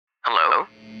Hello?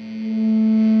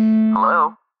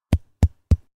 Hello?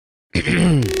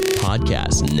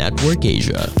 Podcast Network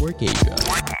Asia.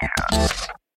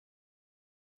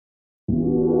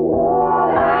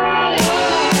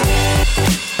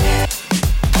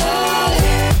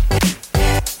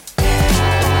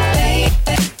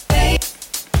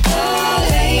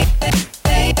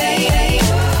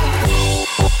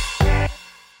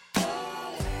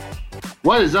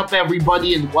 What is up,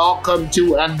 everybody, and welcome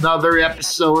to another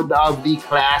episode of the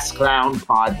Class Clown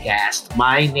Podcast.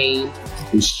 My name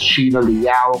is Sheena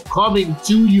Liao, coming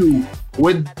to you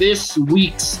with this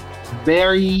week's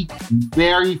very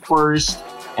first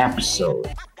episode.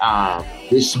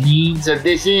 This means that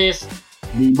this is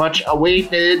the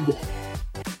much-awaited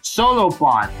solo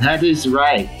pod. That is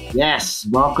right. Yes,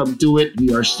 welcome to it.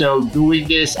 We are still doing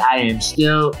this. I am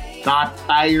still not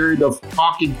tired of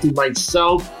talking to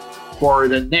myself for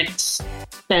the next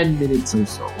 10 minutes or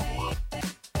so.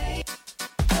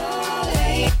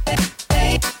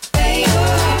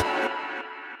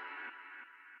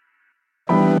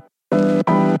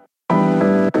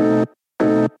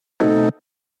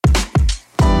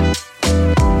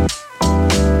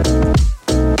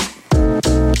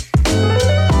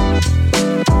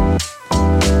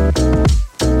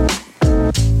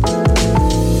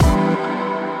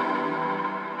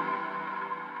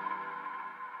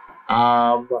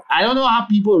 I don't know how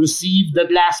people received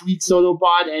that last week's solo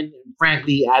pod, and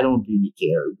frankly, I don't really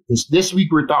care. Because this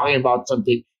week we're talking about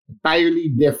something entirely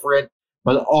different,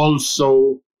 but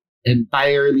also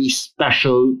entirely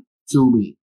special to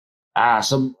me.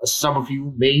 Some of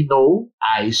you may know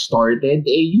I started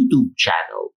a YouTube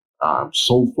channel.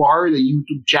 So far, the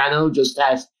YouTube channel just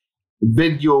has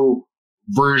video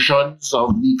versions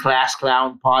of the Class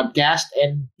Clown podcast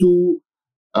and two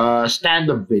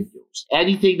stand-up videos.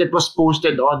 Anything that was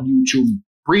posted on YouTube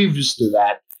previous to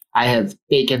that, I have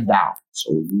taken down.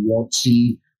 So you won't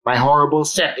see my horrible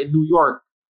set in New York,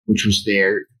 which was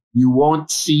there. You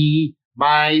won't see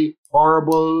my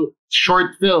horrible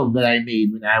short film that I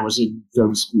made when I was in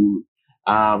film school.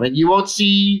 And you won't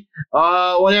see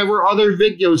whatever other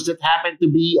videos that happen to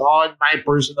be on my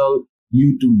personal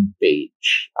YouTube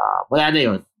page. Wala na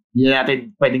yun. Hindi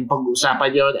natin pwedeng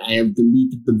pag-usapan yun. I have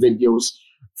deleted the videos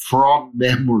from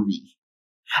memory.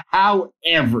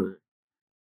 However,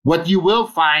 what you will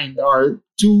find are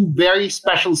two very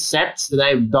special sets that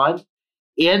I've done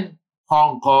in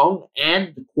Hong Kong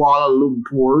and Kuala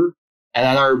Lumpur, and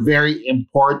that are very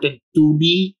important to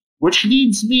me, which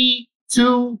leads me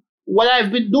to what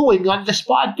I've been doing on this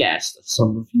podcast. As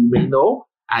some of you may know,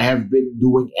 I have been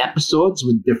doing episodes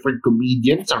with different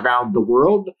comedians around the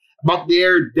world about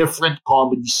their different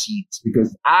comedy scenes,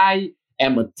 because I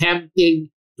am attempting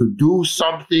to do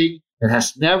something that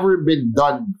has never been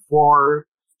done before,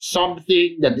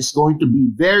 something that is going to be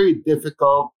very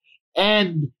difficult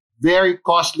and very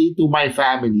costly to my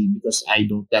family because I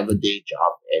don't have a day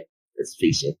job, and let's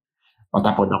face it,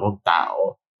 matapon akong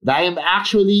tao. But I am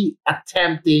actually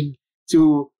attempting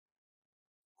to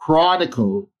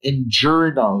chronicle and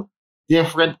journal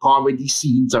different comedy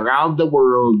scenes around the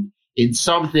world in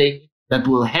something that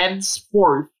will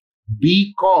henceforth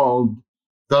be called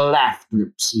the Laugh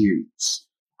Trip series.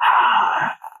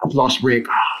 Applause break.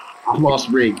 Applause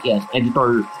break. Yes,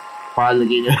 editor,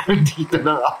 palagay na dito ng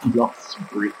applause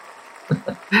break.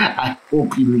 I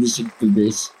hope you listen to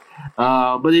this.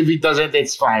 But if he doesn't,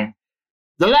 it's fine.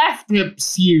 The Laugh Trip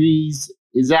series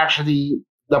is actually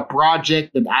the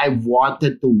project that I've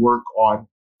wanted to work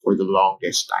on for the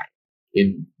longest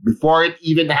time. Before it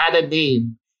even had a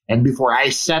name, and before I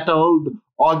settled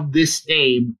on this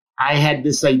name, I had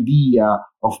this idea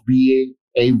of being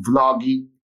a vlogging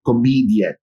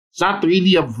comedian. It's not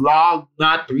really a vlog,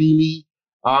 not really.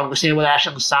 Kasi wala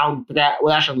siyang soundtrack,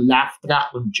 wala siyang laugh track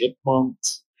ng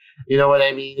Chipmunks. You know what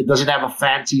I mean? It doesn't have a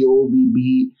fancy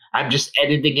OBB. I'm just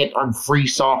editing it on free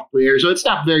software, so it's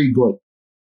not very good.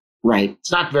 Right?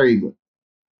 It's not very good.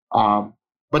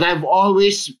 But I've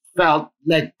always felt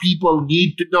like people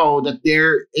need to know that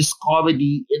there is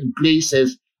comedy in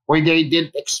places where they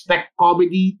didn't expect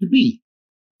comedy to be.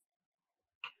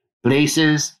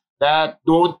 Places that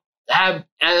don't have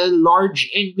a large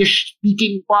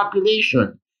English-speaking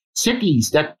population.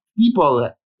 Cities that people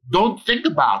don't think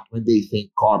about when they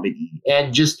think comedy.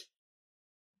 And just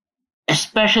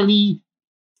especially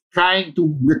trying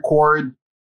to record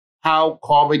how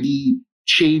comedy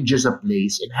changes a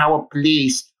place and how a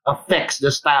place affects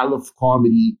the style of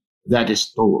comedy that is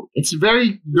told. It's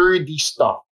very nerdy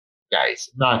stuff, guys.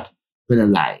 Not gonna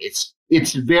lie. It's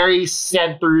very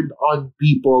centered on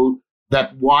people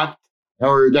that want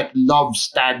or that love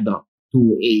stand-up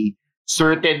to a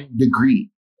certain degree.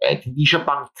 Right? Hindi siya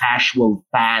pang casual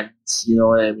fans, you know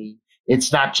what I mean?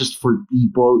 It's not just for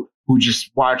people who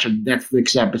just watch a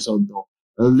Netflix episode, no.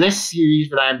 This series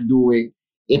that I'm doing,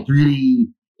 it really,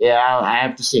 yeah, I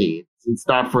have to say, it's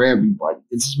not for everybody.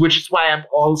 Which is why I'm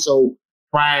also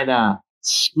trying to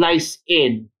slice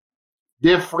in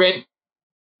different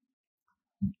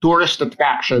tourist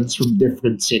attractions from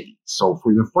different cities. So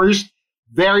for the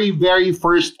very, very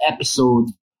first episode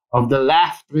of the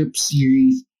Laugh Trip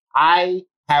series, I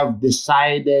have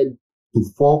decided to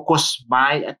focus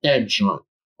my attention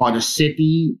on a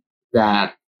city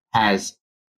that has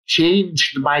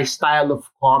changed my style of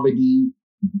comedy,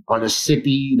 on a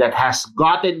city that has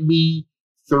gotten me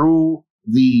through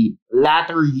the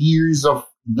latter years of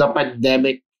the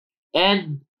pandemic,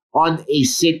 and on a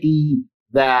city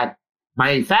that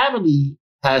my family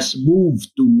has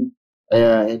moved to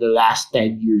in the last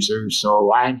 10 years or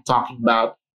so. I'm talking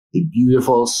about the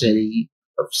beautiful city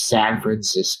of San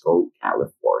Francisco,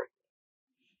 California.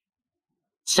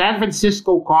 San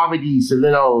Francisco comedy is a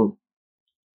little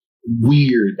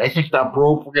weird. I think the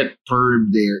appropriate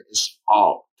term there is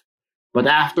alt. But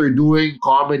after doing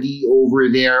comedy over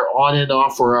there on and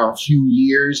off for a few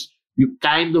years, you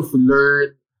kind of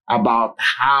learn about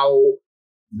how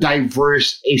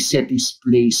diverse a city's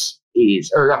place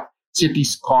is, or a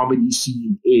city's comedy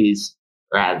scene is,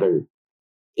 rather.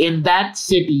 In that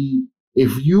city,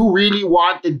 if you really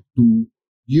wanted to,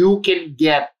 you can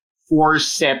get 4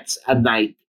 sets a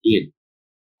night in.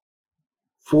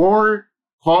 4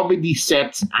 comedy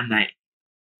sets a night.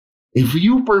 If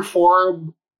you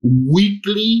perform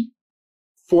weekly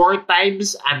 4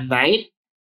 times a night,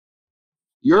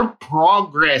 your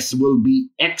progress will be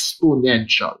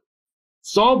exponential.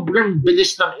 Sobrang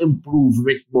bilis ng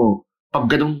improvement mo pag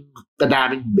ganun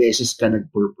kadaming beses ka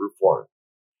nagper-perform.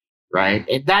 Right?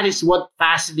 And that is what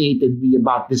fascinated me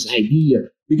about this idea.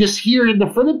 Because here in the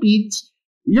Philippines,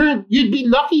 you'd be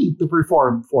lucky to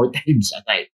perform 4 times a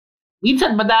night.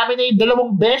 Minsan, madami na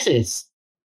yung 2 beses.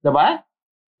 Diba?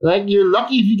 Like, you're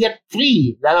lucky if you get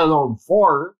 3, let alone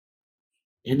 4.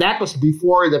 And that was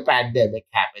before the pandemic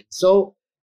happened. So,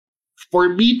 for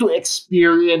me to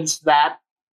experience that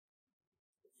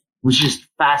was just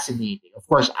fascinating. Of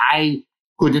course, I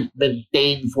couldn't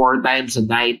maintain 4 times a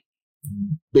night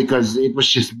because it was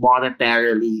just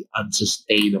monetarily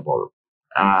unsustainable.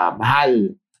 Mahal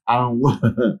ang,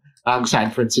 ang San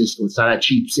Francisco. It's not a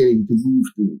cheap city to move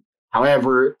to.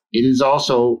 However, it's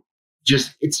also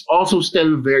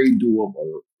still very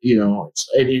doable. You know,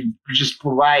 it just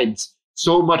provides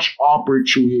so much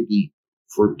opportunity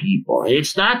for people. And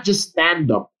it's not just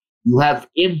stand-up. You have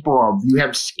improv, you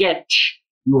have sketch,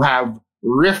 you have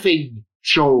riffing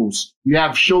shows, you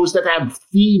have shows that have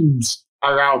themes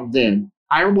around them.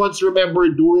 I once remember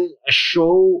doing a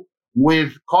show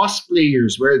with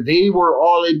cosplayers where they were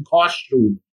all in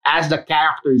costume as the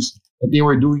characters that they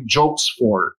were doing jokes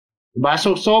for. Diba?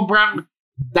 So sobrang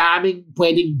daming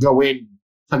pwedeng gawin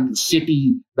sa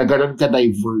city na ganun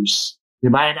ka-diverse.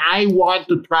 Diba? And I want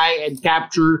to try and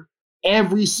capture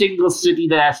every single city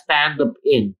that I stand up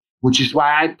in, which is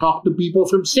why I talk to people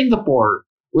from Singapore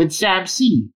with Sam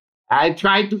C. I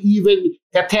try to even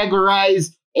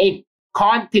categorize a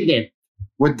continent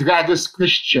with Dragos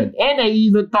Christian. And I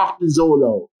even talk to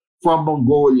Zolo from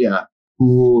Mongolia,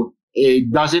 who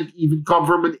doesn't even come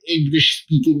from an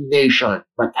English-speaking nation,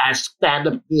 but has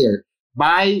stand-up there.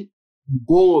 My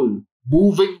goal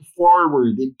moving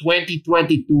forward in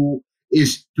 2022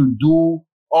 is to do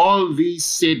all these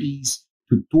cities,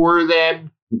 to tour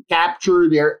them, to capture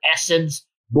their essence,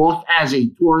 both as a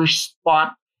tourist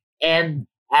spot and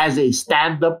as a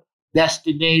stand-up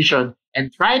destination,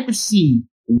 and try to see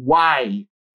why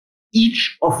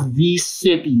each of these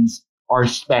cities are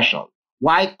special,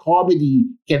 why comedy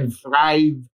can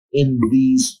thrive in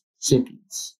these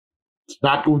cities. It's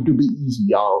not going to be easy,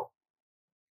 y'all.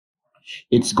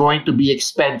 It's going to be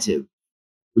expensive,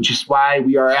 which is why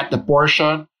we are at the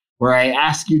portion where I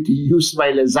ask you to use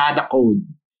my Lazada code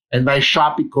and my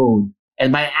Shopee code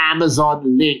and my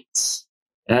Amazon links.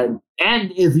 And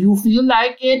if you feel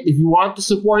like it, if you want to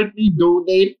support me,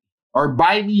 donate or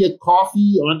buy me a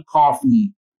coffee on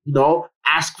Coffee. You know,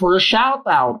 ask for a shout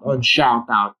out on Shout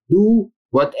Out. Do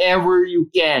whatever you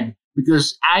can,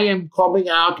 because I am coming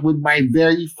out with my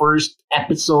very first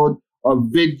episode of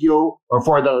video or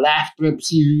for the Laugh Trip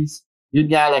series. Yun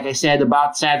nga, like I said,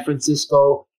 about San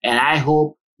Francisco. And I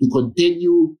hope to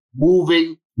continue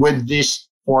moving with this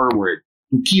forward,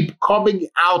 to keep coming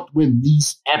out with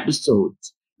these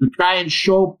episodes, to try and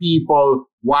show people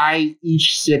why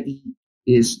each city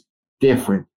is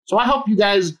different. So I hope you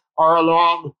guys are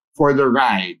along for the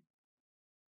ride.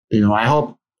 You know, I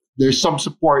hope there's some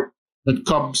support that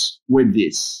comes with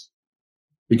this.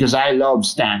 Because I love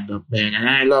stand-up, man. And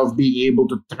I love being able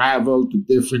to travel to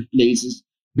different places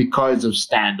because of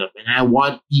stand-up. And I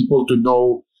want people to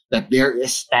know that there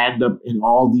is stand-up in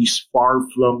all these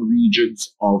far-flung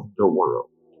regions of the world.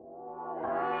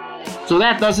 So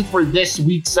that does it for this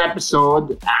week's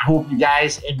episode. I hope you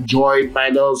guys enjoyed my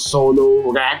little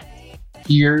solo rant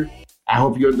here. I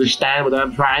hope you understand what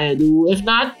I'm trying to do. If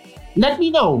not, let me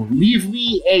know. Leave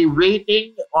me a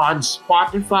rating on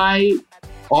Spotify.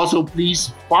 Also,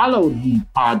 please follow the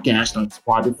podcast on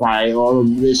Spotify. All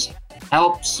of this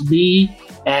helps me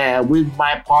with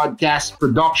my podcast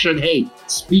production. Hey,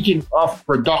 speaking of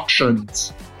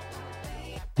productions,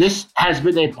 this has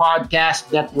been a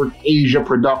Podcast Network Asia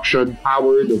production,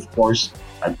 powered, of course,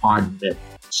 by Podmit.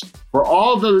 For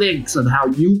all the links on how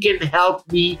you can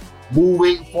help me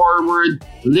moving forward,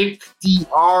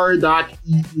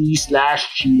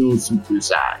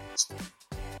 linktr.ee/ChinoSupersized.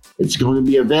 It's going to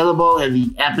be available in the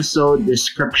episode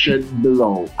description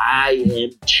below. I am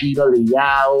Chino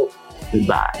Liao.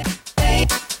 Goodbye.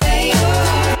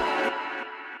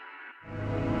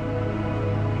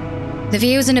 The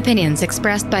views and opinions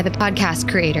expressed by the podcast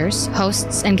creators,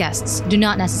 hosts, and guests do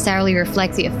not necessarily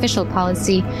reflect the official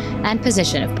policy and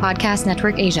position of Podcast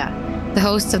Network Asia, the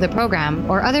hosts of the program,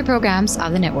 or other programs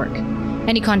of the network.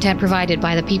 Any content provided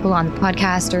by the people on the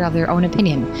podcast are of their own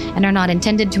opinion and are not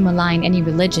intended to malign any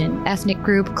religion, ethnic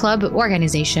group, club,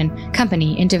 organization,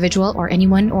 company, individual, or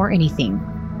anyone or anything.